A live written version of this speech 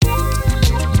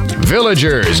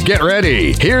Villagers, get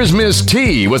ready. Here's Miss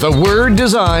T with a word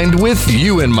designed with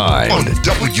you in mind. On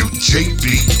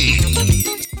WJBE.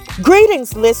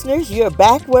 Greetings, listeners. You're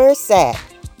back where it's at.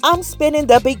 I'm spinning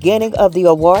the beginning of the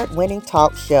award-winning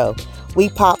talk show. We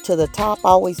pop to the top,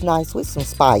 always nice with some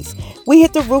spice. We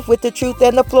hit the roof with the truth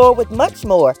and the floor with much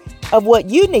more of what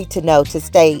you need to know to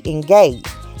stay engaged,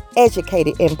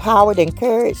 educated, empowered,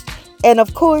 encouraged, and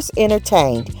of course,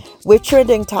 entertained. With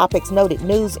trending topics, noted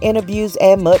news, interviews,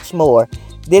 and much more.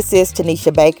 This is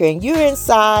Tanisha Baker, and you're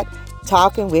inside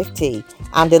Talking with T.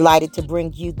 I'm delighted to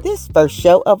bring you this first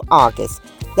show of August.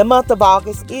 The month of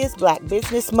August is Black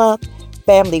Business Month,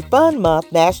 Family Fun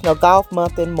Month, National Golf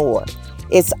Month, and more.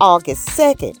 It's August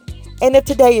 2nd, and if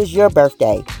today is your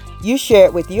birthday, you share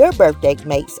it with your birthday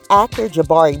mates, actor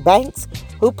Jabari Banks,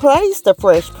 who plays the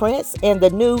Fresh Prince in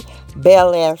the new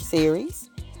Bel-Air series,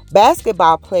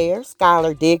 basketball player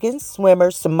Skylar Diggins, swimmer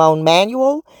Simone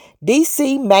Manuel,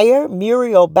 D.C. Mayor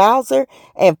Muriel Bowser,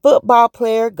 and football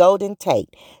player Golden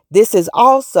Tate. This is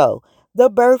also the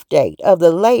birth date of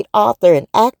the late author and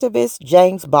activist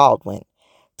James Baldwin.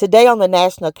 Today on the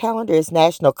national calendar is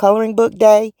National Coloring Book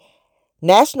Day,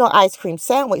 National Ice Cream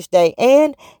Sandwich Day,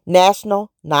 and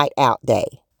National Night Out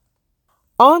Day.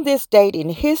 On this date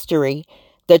in history,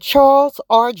 the Charles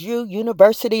R. Drew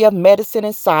University of Medicine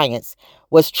and Science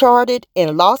was chartered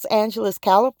in Los Angeles,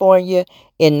 California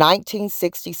in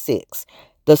 1966.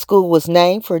 The school was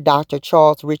named for Dr.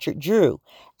 Charles Richard Drew,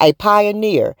 a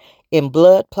pioneer in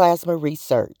blood plasma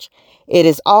research. It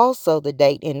is also the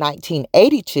date in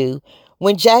 1982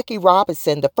 when Jackie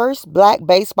Robinson, the first black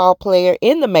baseball player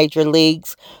in the major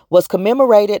leagues, was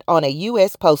commemorated on a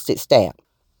U.S. postage stamp.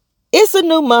 It's a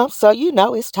new month, so you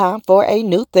know it's time for a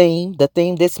new theme. The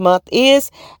theme this month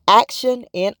is Action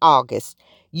in August.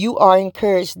 You are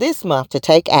encouraged this month to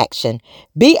take action.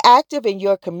 Be active in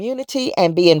your community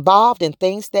and be involved in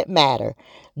things that matter.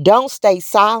 Don't stay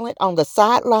silent on the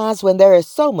sidelines when there is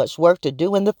so much work to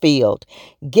do in the field.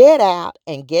 Get out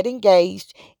and get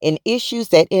engaged in issues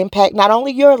that impact not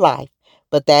only your life,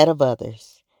 but that of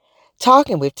others.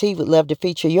 Talking with T would love to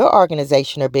feature your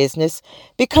organization or business.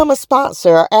 Become a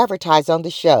sponsor or advertise on the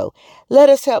show. Let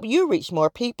us help you reach more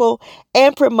people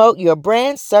and promote your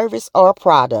brand, service, or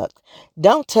product.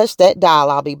 Don't touch that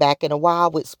dial. I'll be back in a while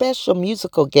with special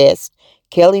musical guest,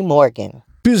 Kelly Morgan.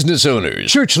 Business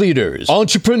owners, church leaders,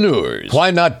 entrepreneurs, why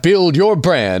not build your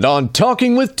brand on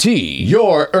Talking with T,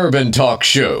 your urban talk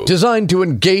show designed to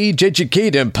engage,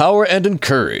 educate, empower, and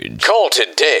encourage. Call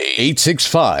today,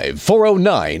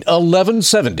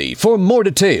 865-409-1170 for more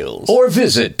details, or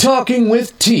visit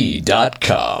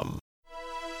talkingwitht.com.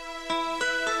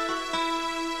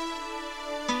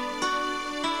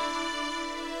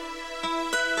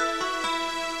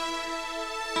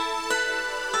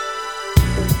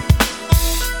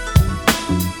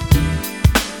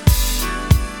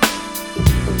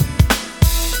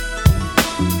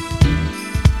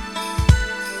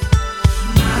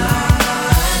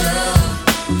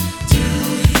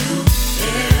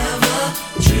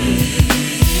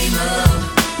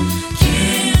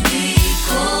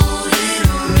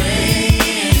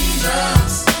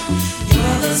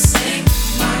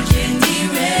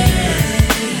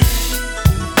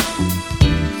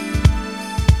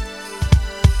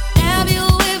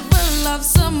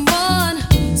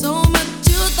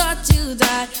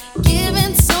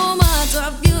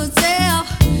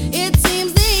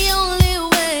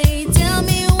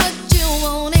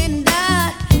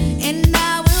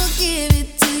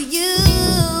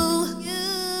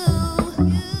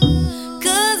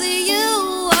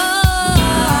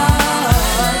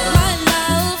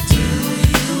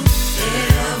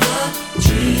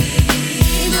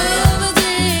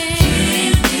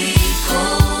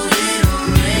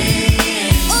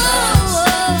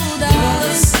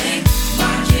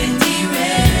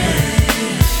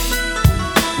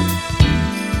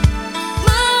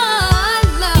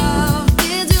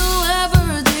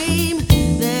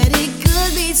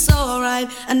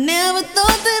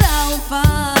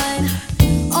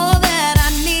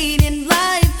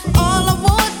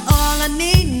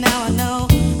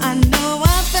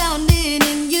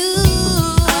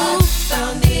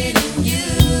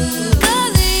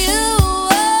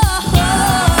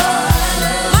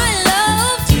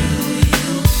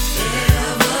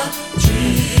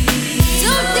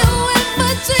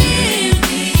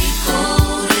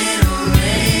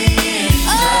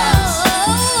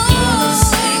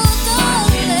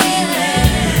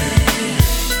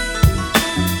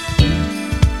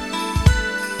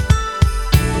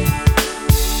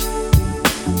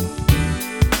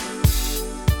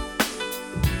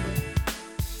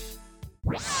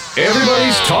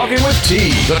 Talking with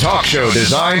T, the talk show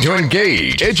designed to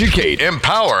engage, educate,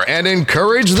 empower, and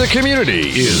encourage the community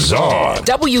is on.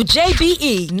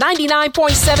 WJBE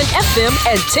 99.7 FM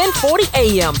and 1040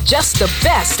 AM. Just the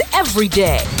best every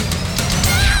day.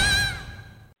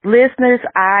 Listeners,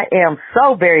 I am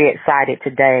so very excited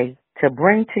today to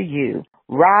bring to you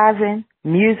rising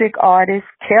music artist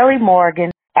Kelly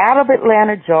Morgan out of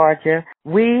Atlanta, Georgia.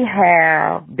 We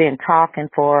have been talking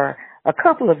for a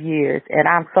couple of years, and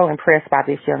I'm so impressed by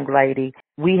this young lady.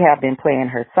 We have been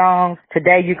playing her songs.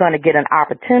 Today, you're going to get an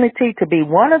opportunity to be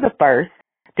one of the first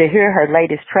to hear her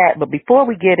latest track. But before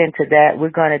we get into that, we're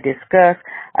going to discuss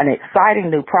an exciting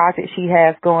new project she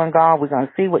has going on. We're going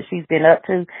to see what she's been up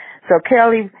to. So,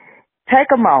 Kelly,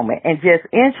 take a moment and just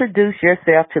introduce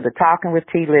yourself to the Talking with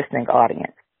T listening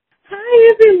audience.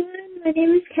 Hi, everyone. My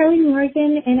name is Kelly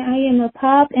Morgan, and I am a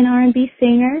pop and R&B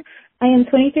singer. I am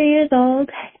 23 years old,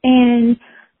 and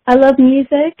I love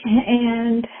music,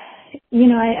 and, you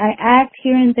know, I act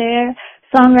here and there,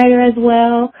 songwriter as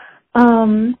well,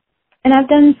 and I've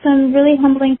done some really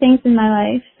humbling things in my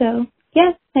life. So,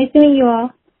 yeah, nice meeting you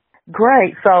all.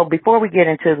 Great. So before we get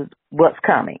into what's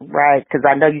coming, right, because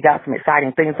I know you got some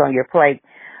exciting things on your plate,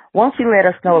 why don't you let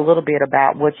us know a little bit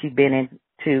about what you've been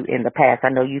into in the past? I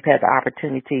know you've had the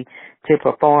opportunity to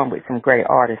perform with some great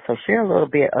artists, so share a little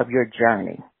bit of your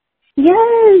journey.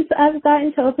 Yes, I've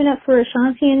gotten to open up for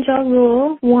Ashanti and Ja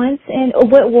Rule once, and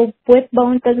with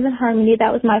Bone Thugs and Harmony.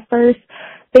 That was my first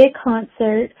big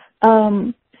concert.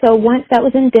 So once that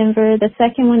was in Denver. The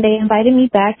second one they invited me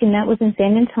back, and that was in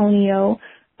San Antonio,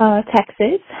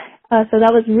 Texas. So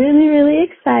that was really, really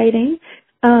exciting.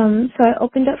 So I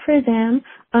opened up for them.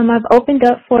 I've opened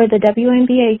up for the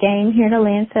WNBA game here in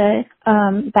Atlanta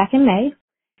back in May.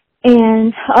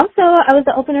 And also, I was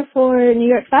the opener for New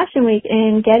York Fashion Week,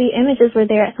 and Getty Images were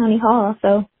there at Sony Hall,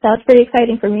 so that was pretty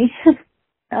exciting for me.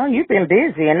 Oh, you've been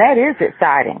busy, and that is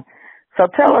exciting. So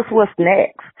tell us what's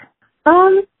next.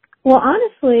 Well,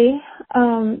 honestly,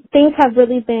 things have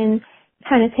really been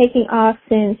kind of taking off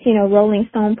since, you know, Rolling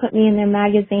Stone put me in their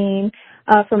magazine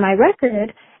for my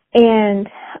record. And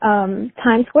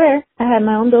Times Square, I had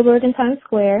my own billboard in Times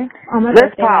Square on my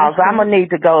birthday. Let's pause. I'm going to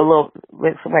need to go a little,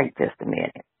 let's wait just a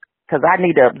minute, because I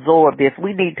need to absorb this.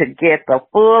 We need to get the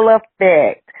full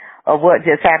effect of what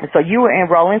just happened. So you were in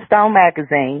Rolling Stone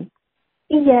magazine.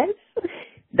 Yes.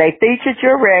 They featured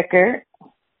your record.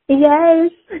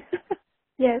 Yes.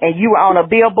 Yes. And you were on a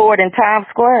billboard in Times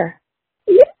Square.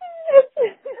 Yes.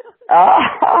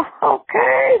 Oh,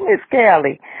 okay, Miss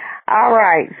Kelly. All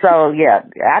right. So, yeah,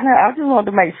 I just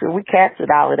wanted to make sure we captured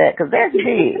all of that, because that's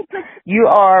big. You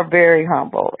are very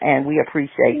humble, and we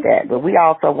appreciate that. But we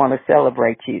also want to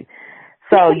celebrate you.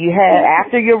 So you had,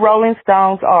 after your Rolling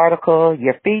Stones article,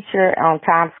 your feature on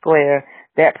Times Square,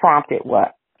 that prompted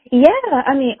what? Yeah,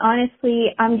 I mean, honestly,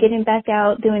 I'm getting back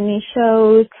out doing these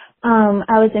shows.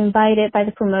 I was invited by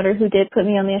the promoter who did put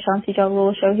me on the Ashanti Ja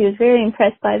Rule show. He was very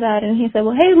impressed by that, and he said,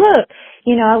 well, hey, look,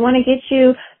 you know, I want to get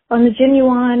you on the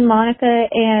Genuine, Monica,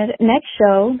 and next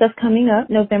show that's coming up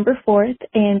November 4th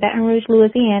in Baton Rouge,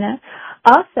 Louisiana.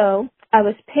 Also, I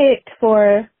was picked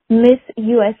for Miss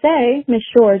USA, Miss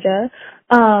Georgia,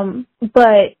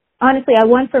 but honestly, I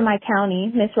won for my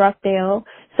county, Miss Rockdale,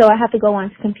 so I have to go on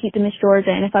to compete to Miss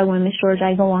Georgia, and if I win Miss Georgia,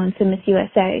 I go on to Miss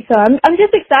USA. So I'm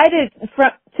just excited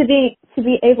to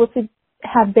be able to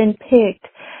have been picked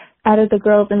out of the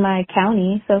girls in my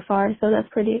county so far, so that's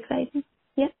pretty exciting.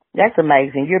 Yeah. That's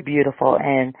amazing. You're beautiful.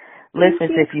 And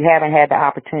listeners, if you haven't had the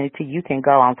opportunity, you can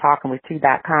go on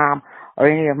talkingwitht.com or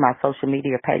any of my social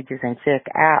media pages and check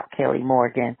out Kelly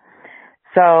Morgan.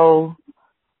 So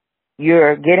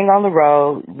you're getting on the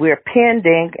road. We're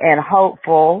pending and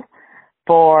hopeful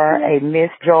for a Miss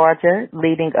Georgia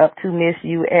leading up to Miss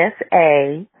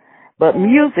USA. But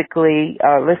musically,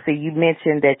 let's see, you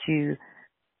mentioned that you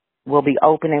will be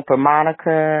opening for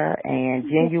Monica and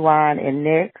Genuine and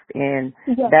Next in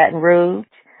Baton Rouge.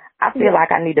 I feel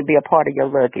like I need to be a part of your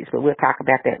luggage, but we'll talk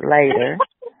about that later.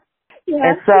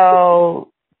 And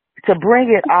so to bring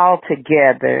it all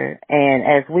together, and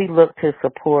as we look to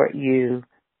support you,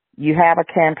 you have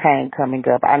a campaign coming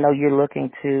up. I know you're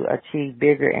looking to achieve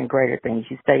bigger and greater things.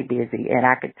 You stay busy, and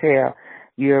I could tell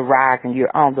you're rising,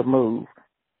 you're on the move.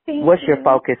 What's your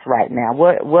focus right now?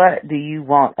 What do you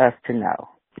want us to know?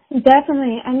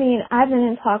 Definitely. I mean, I've been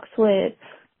in talks with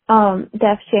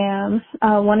Def Jam,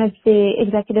 one of the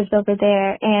executives over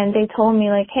there, and they told me,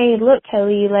 like, hey, look,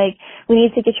 Kelly, like, we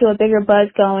need to get you a bigger buzz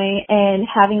going and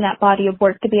having that body of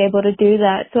work to be able to do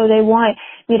that. So they want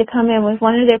me to come in with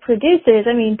one of their producers.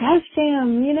 I mean, Def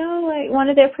Jam, you know, like one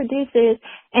of their producers,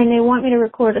 and they want me to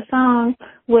record a song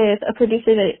with a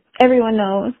producer that everyone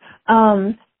knows.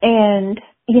 And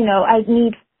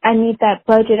I need that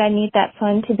budget, I need that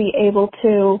fund to be able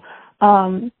to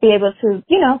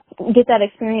get that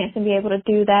experience and be able to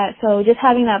do that. So just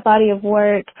having that body of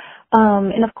work,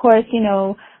 and of course,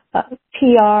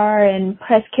 PR and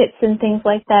press kits and things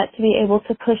like that to be able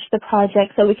to push the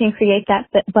project so we can create that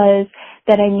buzz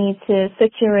that I need to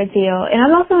secure a deal. And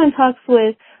I'm also in talks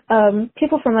with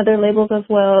people from other labels as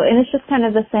well, and it's just kind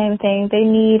of the same thing. They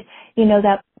need,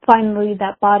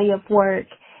 that body of work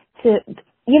to,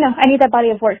 I need that body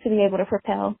of work to be able to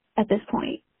propel at this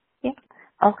point. Yeah.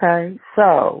 Okay,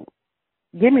 so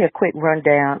give me a quick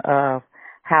rundown of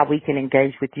how we can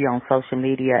engage with you on social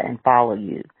media and follow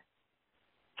you.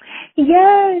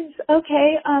 Yes.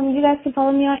 Okay. You guys can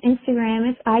follow me on Instagram.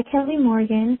 It's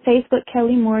iKellyMorgan. Facebook,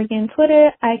 Kelly Morgan.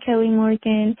 Twitter,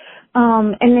 iKellyMorgan.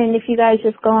 And then if you guys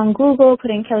just go on Google,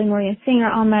 put in Kelly Morgan Singer,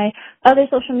 all my other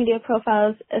social media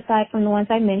profiles, aside from the ones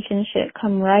I mentioned, should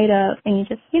come right up. And you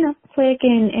just, click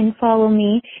and follow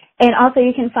me. And also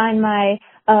you can find my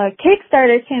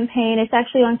Kickstarter campaign. It's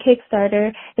actually on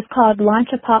Kickstarter. It's called Launch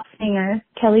a Pop Singer,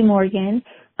 Kelly Morgan.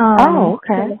 Okay.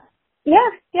 So, yeah.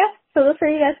 So look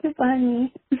where you guys can find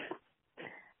me.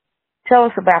 Tell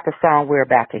us about the song we're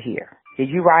about to hear. Did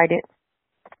you write it?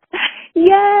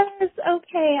 Yes.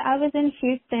 Okay. I was in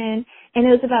Houston, and it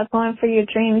was about going for your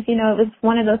dreams. It was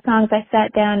one of those songs I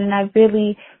sat down and I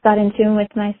really got in tune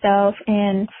with myself.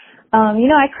 And,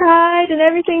 I cried and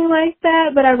everything like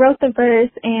that, but I wrote the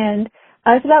verse, and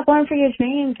it's about going for your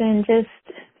dreams and just,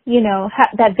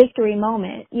 that victory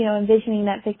moment, envisioning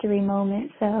that victory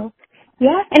moment. So,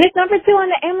 yeah. And it's number 2 on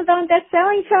the Amazon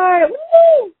best-selling chart.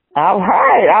 Woo! All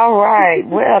right.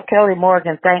 Well, Kelly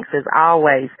Morgan, thanks as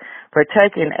always for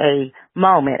taking a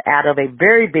moment out of a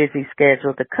very busy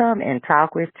schedule to come and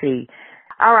talk with T.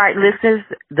 All right, listeners,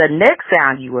 the next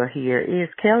sound you will hear is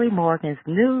Kelly Morgan's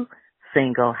new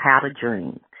single, How to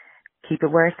Dream. Keep it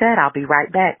where it's at. I'll be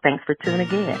right back. Thanks for tuning in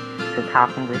to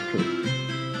Talking with T.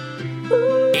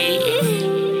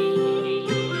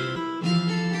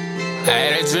 I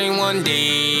had a dream one day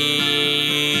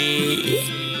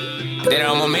that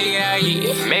I'ma make it out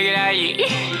here,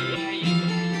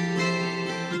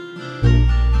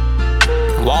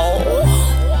 Whoa.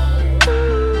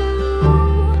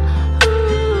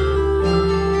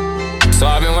 So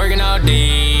I've been working all day.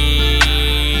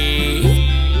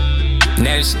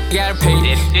 Now this shit gotta pay.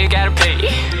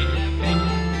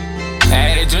 I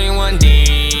had a dream one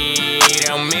day that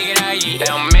I'ma make it out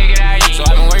here, So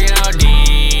I've been working all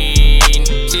day.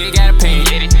 Shit gotta pay.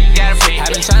 I've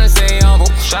been tryna stay humble.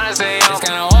 It's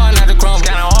kinda hard not to crumble.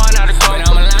 But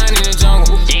I'm a lion in the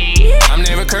jungle. I'm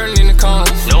never curtain in the corner.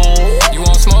 You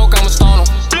want smoke, I'ma stone 'em.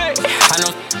 I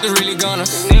know it's really gonna.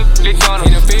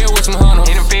 In the field with some hunters.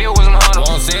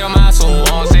 Won't sell my soul.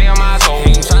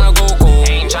 Ain't tryna go cold.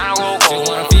 Just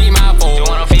wanna feed my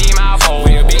foe.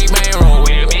 With a big bang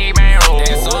roll.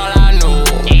 That's all I know.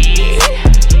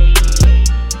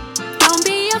 Don't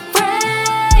be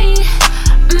afraid.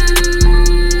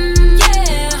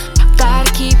 Yeah.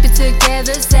 Gotta keep it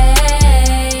together, say.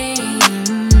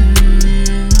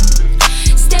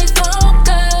 Stay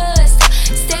focused.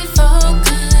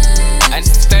 I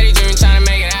just steady dreaming, tryna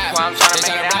make it out. They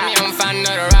tryna block me, I'ma find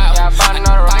another route.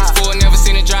 Pockets full, never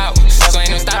seen a drought. So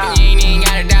ain't no stopping, you ain't even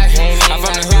gotta doubt it. I'm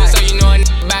from the hood, so you know a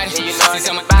nigga about it. See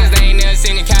some of my niggas, they ain't never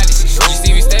seen in college. You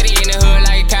see me steady in the hood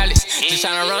like college. Just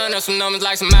tryna run up some numbers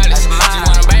like some mileage. Just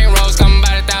wanna bang rolls, coming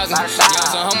by the 1,000. Y'all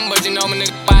so humble, but you know my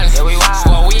nigga violent. Swear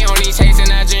we only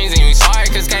chasing our dreams, and we sorry,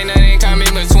 cause can't nothing come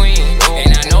in between.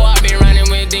 And I know I've been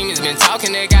running with demons, been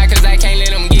talking to God, cause I can't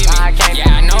let them get me. Yeah,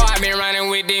 I know I've been running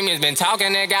with demons, been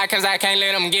talking to God, cause I can't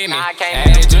let them get me. I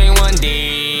had a dream one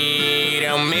day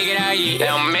that I'ma make it out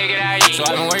here. So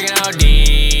I've been working all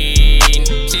day.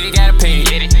 Shit gotta pay.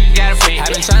 I've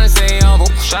been tryna stay humble.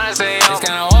 It's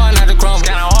kinda hard not to crumble.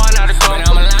 But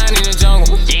I'm a lion in the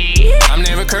jungle. I'm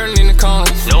never curtain in the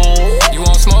corner. You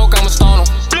want smoke, I'ma stone 'em.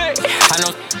 I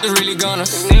know it's really gonna.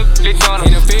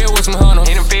 In the field with some hunters.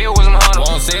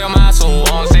 Won't sell my soul.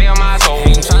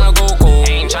 Ain't tryna go cold.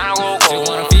 Just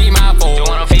wanna feed my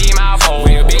foe.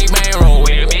 With a big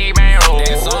bang roll.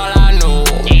 That's all I know.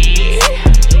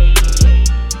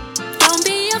 Don't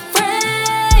be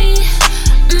afraid.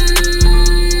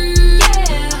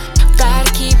 Yeah.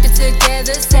 Gotta keep it together.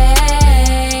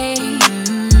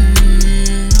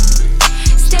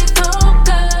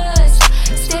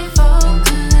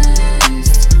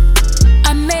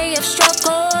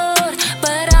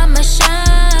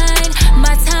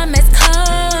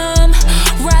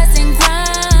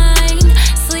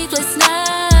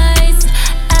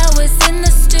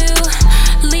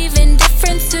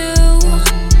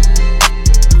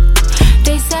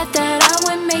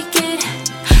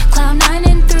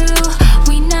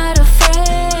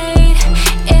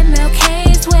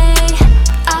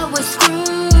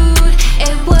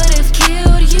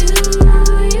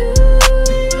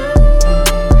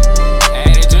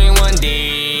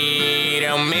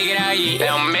 out yet. They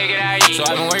don't make it out yet. So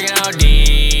I've been working all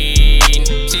day.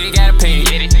 Shit gotta pay.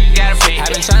 I've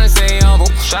been trying to stay humble.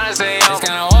 It's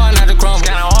kinda hard not to crumble.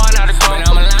 But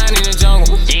I'm a lion in the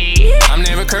jungle. I'm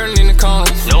never curtain in the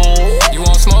corner. You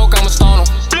want smoke, I'm a stoner.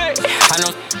 I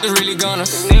know it's really gonna.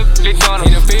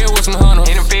 In the field with some hunters.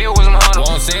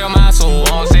 Won't sell my soul.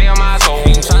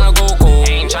 Ain't tryna go cold.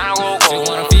 Just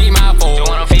wanna feed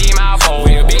my foe.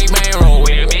 With a big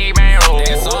bang roll.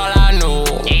 That's all I know.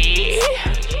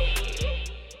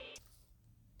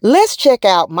 Let's check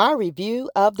out my review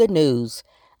of the news.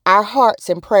 Our hearts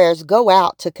and prayers go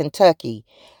out to Kentucky,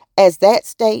 as that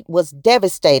state was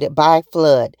devastated by a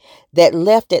flood that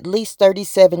left at least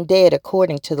 37 dead,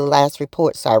 according to the last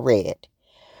reports I read.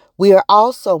 We are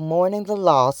also mourning the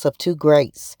loss of two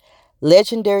greats,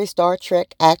 legendary Star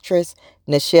Trek actress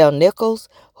Nichelle Nichols,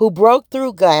 who broke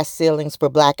through glass ceilings for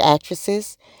black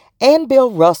actresses, and Bill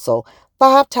Russell,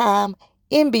 5-time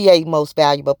NBA Most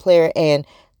Valuable Player and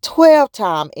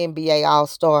 12-time NBA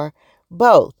All-Star,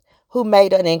 both who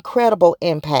made an incredible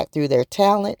impact through their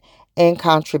talent and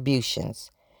contributions.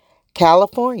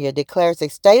 California declares a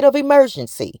state of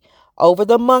emergency over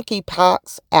the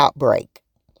monkeypox outbreak.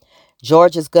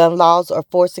 Georgia's gun laws are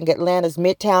forcing Atlanta's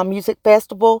Midtown Music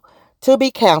Festival to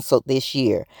be canceled this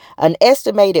year. An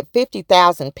estimated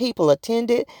 50,000 people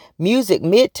attended Music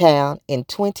Midtown in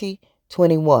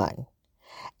 2021.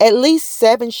 At least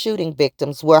 7 shooting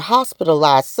victims were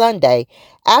hospitalized Sunday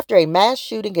after a mass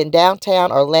shooting in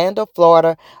downtown Orlando,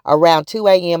 Florida, around 2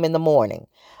 a.m. in the morning.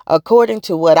 According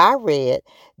to what I read,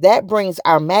 that brings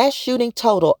our mass shooting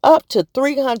total up to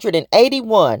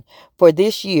 381 for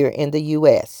this year in the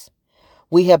U.S.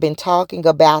 We have been talking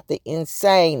about the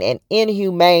insane and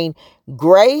inhumane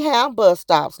Greyhound bus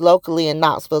stops locally in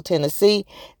Knoxville, Tennessee,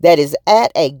 that is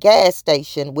at a gas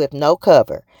station with no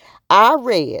cover. I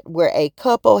read where a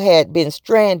couple had been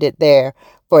stranded there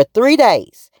for 3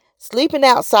 days, sleeping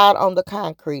outside on the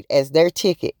concrete as their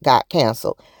ticket got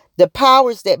canceled. The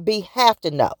powers that be have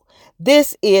to know.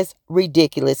 This is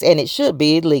ridiculous and it should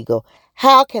be illegal.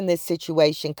 How can this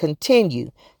situation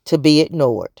continue to be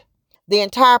ignored? The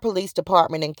entire police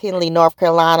department in Kenly, North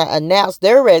Carolina announced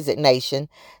their resignation,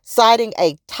 citing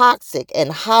a toxic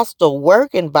and hostile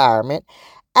work environment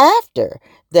after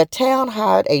the town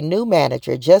hired a new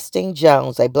manager, Justine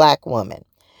Jones, a black woman.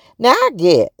 Now, I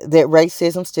get that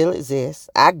racism still exists.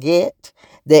 I get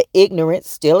that ignorance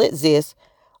still exists.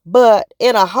 But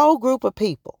in a whole group of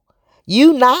people,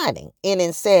 uniting in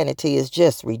insanity is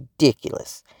just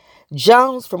ridiculous.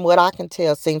 Jones, from what I can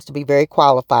tell, seems to be very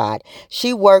qualified.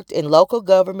 She worked in local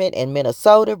government in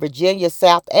Minnesota, Virginia,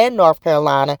 South, and North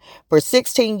Carolina for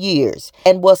 16 years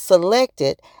and was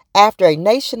selected after a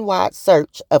nationwide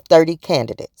search of 30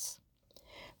 candidates.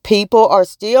 People are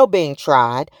still being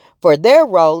tried for their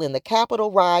role in the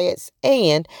Capitol riots,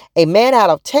 and a man out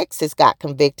of Texas got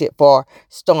convicted for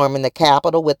storming the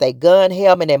Capitol with a gun,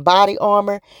 helmet, and body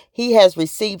armor. He has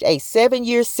received a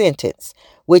 7-year sentence,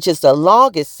 which is the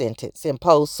longest sentence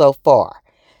imposed so far.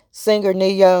 Singer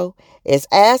Ne-Yo is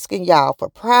asking y'all for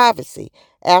privacy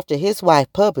after his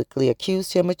wife publicly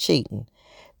accused him of cheating.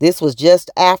 This was just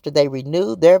after they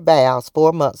renewed their vows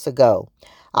 4 months ago.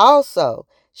 Also,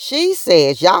 she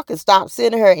says y'all can stop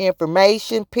sending her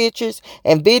information, pictures,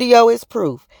 and video as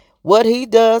proof. What he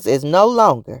does is no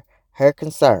longer her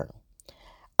concern.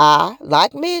 I,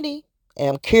 like many,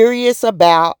 am curious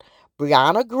about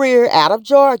Brianna Greer out of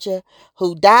Georgia,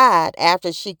 who died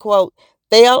after she, quote,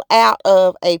 fell out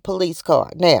of a police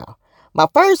car. Now, my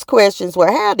first questions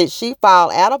were, how did she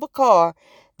fall out of a car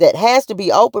that has to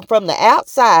be opened from the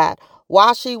outside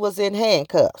while she was in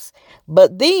handcuffs?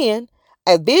 But then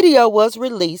a video was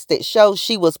released that shows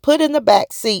she was put in the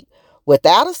back seat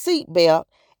without a seatbelt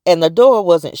and the door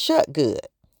wasn't shut good.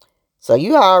 So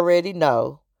you already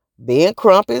know being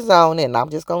Crump is on, and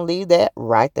I'm just going to leave that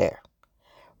right there.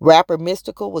 Rapper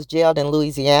Mystical was jailed in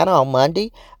Louisiana on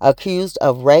Monday, accused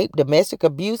of rape, domestic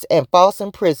abuse, and false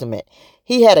imprisonment.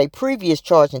 He had a previous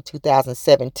charge in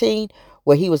 2017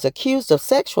 where he was accused of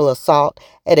sexual assault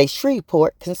at a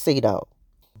Shreveport casino.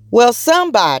 Well,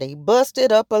 somebody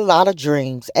busted up a lot of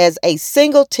dreams as a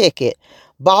single ticket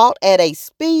bought at a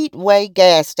Speedway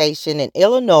gas station in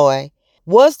Illinois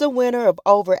was the winner of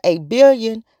over $1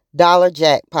 billion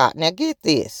jackpot. Now get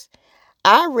this.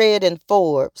 I read in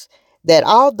Forbes that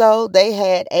although they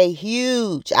had a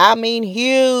huge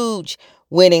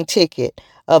winning ticket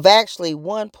of actually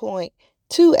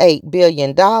 $1.28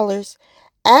 billion,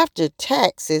 after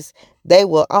taxes, they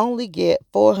will only get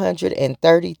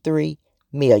 $433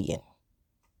 million.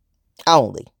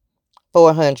 Only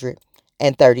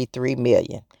 $433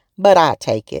 million. But I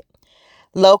take it.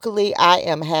 Locally, I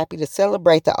am happy to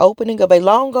celebrate the opening of a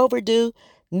long overdue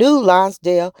new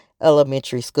Lonsdale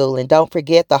Elementary School. And don't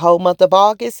forget, the whole month of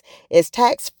August is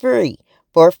tax-free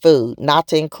for food, not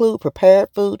to include prepared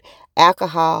food,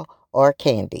 alcohol, or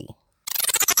candy.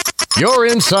 You're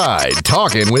inside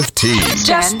Talking with T.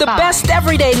 Just the best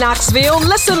everyday Knoxville.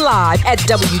 Listen live at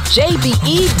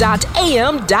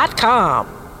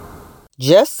WJBE.am.com.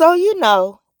 Just so you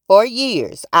know, for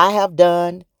years, I have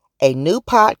done a new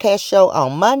podcast show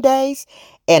on Mondays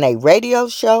and a radio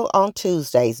show on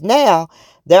Tuesdays. Now,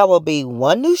 there will be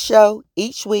one new show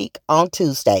each week on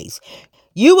Tuesdays.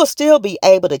 You will still be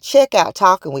able to check out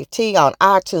Talking with T on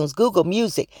iTunes, Google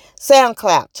Music,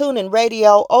 SoundCloud, TuneIn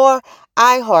Radio, or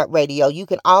iHeartRadio. You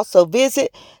can also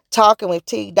visit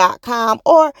talkingwitht.com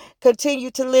or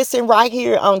continue to listen right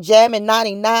here on Jammin'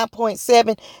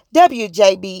 99.7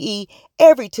 WJBE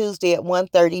every Tuesday at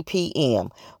 1:30 p.m.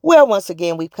 Well, once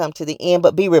again, we've come to the end,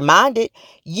 but be reminded,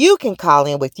 you can call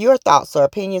in with your thoughts or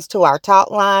opinions to our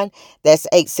talk line. That's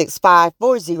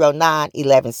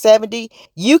 865-409-1170.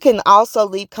 You can also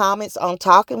leave comments on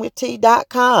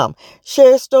talkingwitht.com.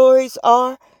 Share stories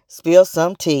or spill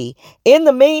some tea. In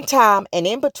the meantime and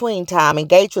in between time,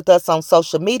 engage with us on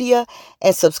social media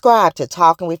and subscribe to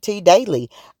Talking with T Daily,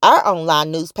 our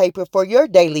online newspaper for your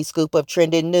daily scoop of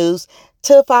trending news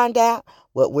to find out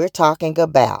what we're talking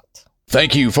about.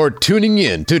 Thank you for tuning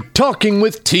in to Talking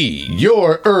with T,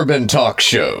 your urban talk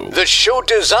show. The show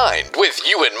designed with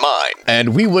you in mind.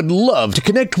 And we would love to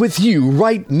connect with you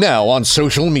right now on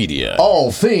social media.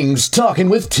 All things Talking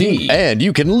with T. And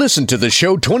you can listen to the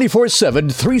show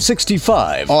 24/7,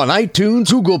 365 on iTunes,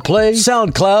 Google Play,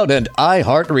 SoundCloud, and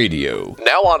iHeartRadio.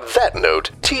 Now on that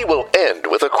note, T will end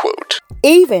with a quote.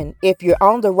 Even if you're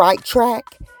on the right track,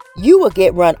 you will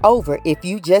get run over if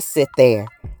you just sit there.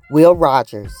 Will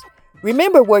Rogers.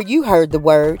 Remember where you heard the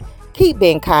word. Keep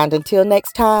being kind until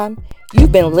next time.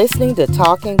 You've been listening to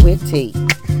Talking with T.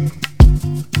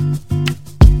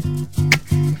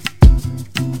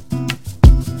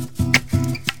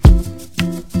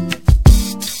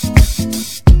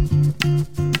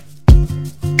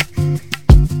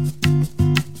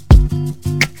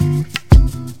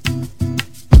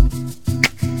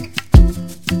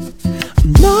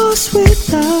 I'm lost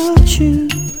without you.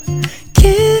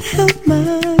 Can't help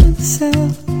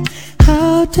myself.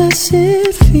 How does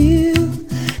it feel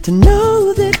to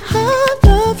know that I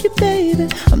love you, baby?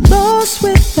 I'm lost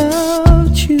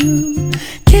without you.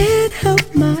 Can't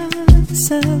help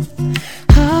myself.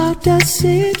 How does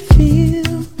it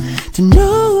feel to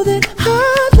know that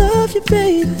I love you,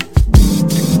 baby?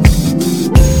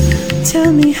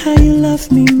 Tell me how you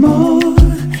love me more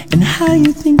and how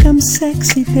you think I'm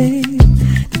sexy, babe.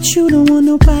 That you don't want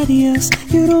nobody else.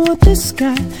 You don't want this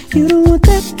guy. You don't want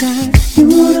that guy. You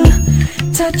wanna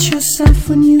touch yourself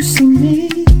when you see me.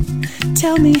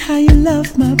 Tell me how you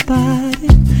love my body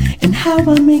and how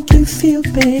I make you feel,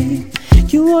 babe.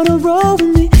 You wanna roll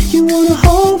with me. You wanna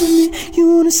hold with me. You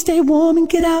wanna stay warm and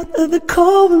get out of the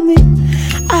cold with me.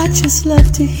 I just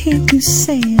love to hear you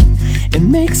say it. It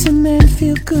makes a man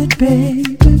feel good,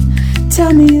 baby.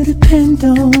 Tell me you depend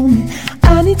on me.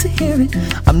 I need to hear it.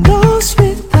 I'm lost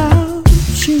without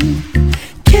you.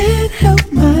 Can't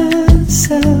help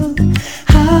myself.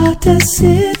 How does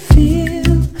it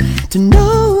feel to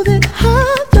know that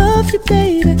I love you,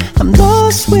 baby? I'm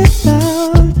lost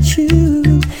without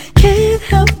you. Can't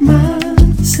help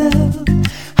myself.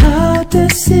 How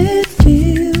does it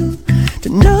feel to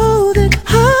know that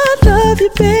I love you,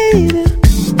 baby?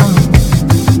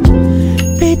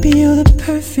 Baby, you're the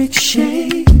perfect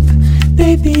shape.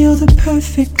 Baby, you're the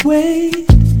perfect way.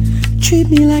 Treat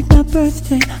me like my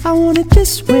birthday. I want it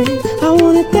this way. I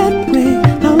want it that way.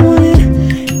 I want it.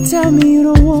 Tell me you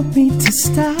don't want me to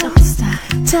stop.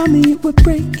 Tell me it would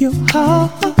break your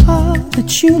heart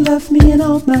that you love me and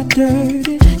all my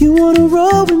dirty. You wanna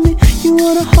roll with me. You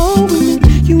wanna hold with me.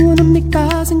 You wanna make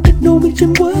eyes and get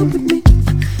Norwegian word with me.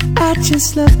 I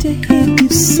just love to hear you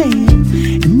say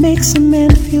it. It makes a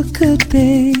man feel good,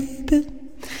 baby.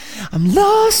 I'm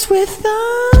lost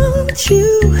without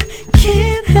you.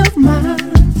 Can't help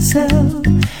myself.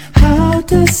 How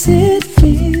does it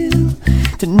feel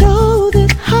to know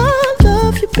that I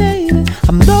love you, baby?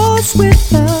 I'm lost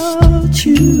without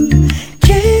you.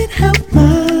 Can't help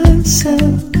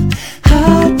myself.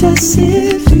 How does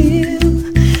it feel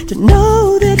to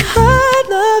know that I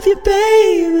love you,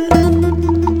 baby?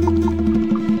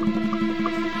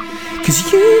 'Cause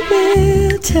you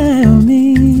will tell me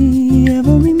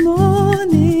every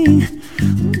morning,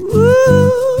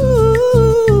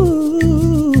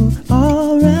 ooh,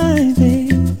 alright,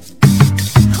 babe.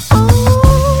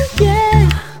 Oh, yeah,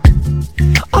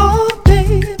 oh,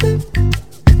 baby.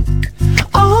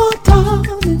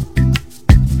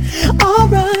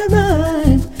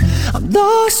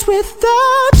 lost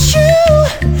without you.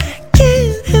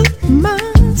 Can't help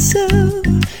myself.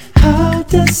 How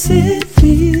does it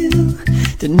feel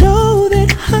to know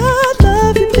that I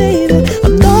love you, baby?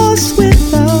 I'm lost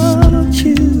without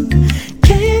you.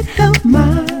 Can't help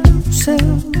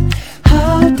myself.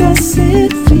 How does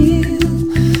it feel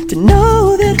to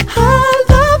know that I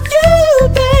love you,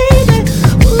 baby?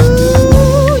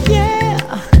 Ooh,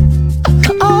 yeah.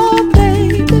 Oh,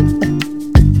 baby.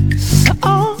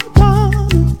 Oh,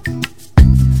 darling.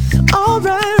 All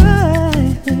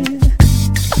right.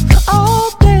 Oh,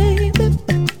 baby.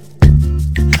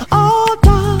 Oh,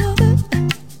 darling.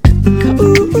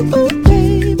 Ooh,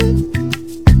 baby.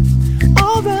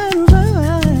 All right.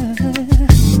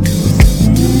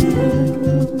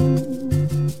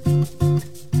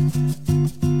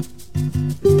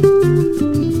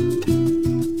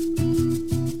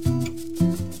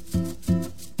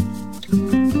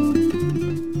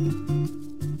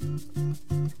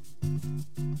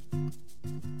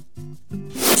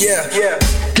 Yeah.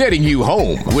 Getting you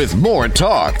home with more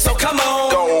talk. So come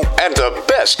on. And the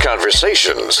best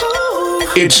conversations.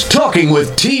 It's Talking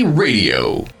with T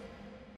Radio.